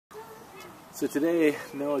So today,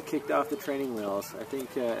 Noah kicked off the training wheels. I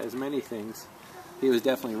think, as many things, he was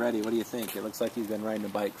definitely ready. What do you think? It looks like he's been riding a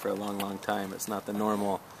bike for a long, long time. It's not the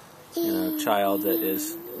normal, child that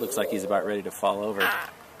looks like he's about ready to fall over.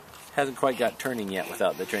 Hasn't quite got turning yet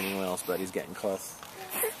without the training wheels, but he's getting close.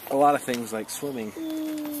 A lot of things like swimming,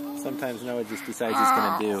 sometimes Noah just decides he's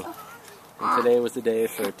going to do. And today was the day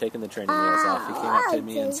for taking the training wheels off. He came up to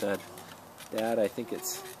me and said, "Dad, I think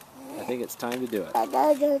it's time to do it."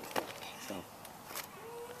 So,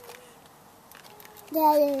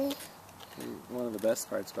 one of the best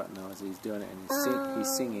parts about Noah is he's doing it and he's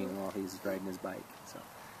singing while he's riding his bike. So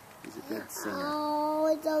he's a good singer. Are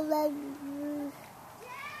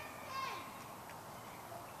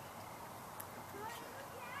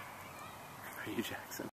you Jackson?